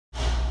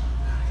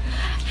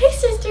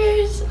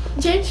sisters,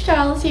 James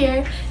Charles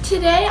here.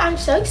 Today I'm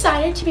so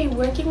excited to be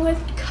working with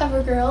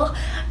CoverGirl.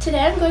 Today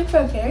I'm going for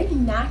a very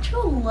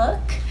natural look.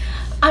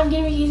 I'm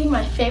going to be using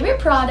my favorite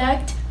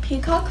product,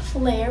 Peacock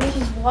Flare, which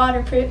is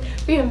waterproof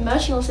for you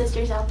emotional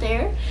sisters out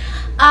there.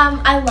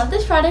 I love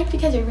this product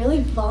because it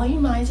really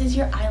volumizes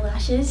your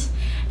eyelashes,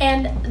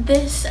 and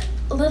this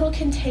little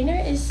container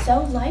is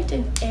so light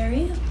and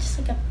airy, just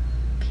like a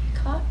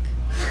peacock.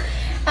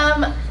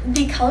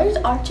 The colors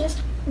are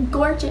just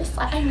gorgeous.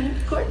 I mean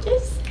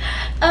gorgeous.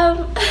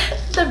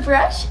 The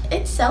brush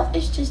itself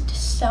is just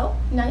so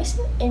nice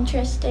and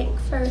interesting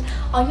for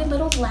all your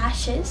little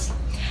lashes.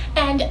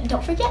 And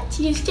don't forget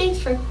to use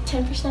James for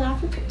 10%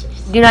 off your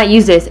purchase. Do not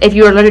use this if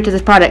you are allergic to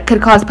this product.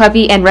 Could cause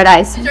puffy and red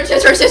eyes. Sister.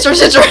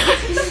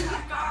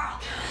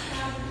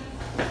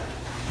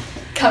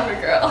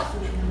 CoverGirl.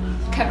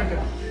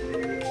 CoverGirl.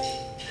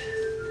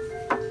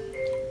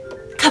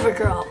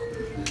 CoverGirl.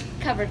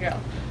 CoverGirl.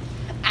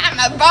 I'm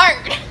a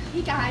bird.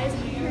 Hey guys,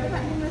 I'm here with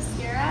my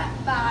mascara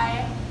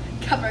by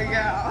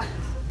CoverGirl.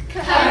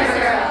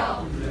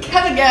 CoverGirl.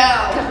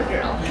 CoverGirl.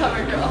 CoverGirl.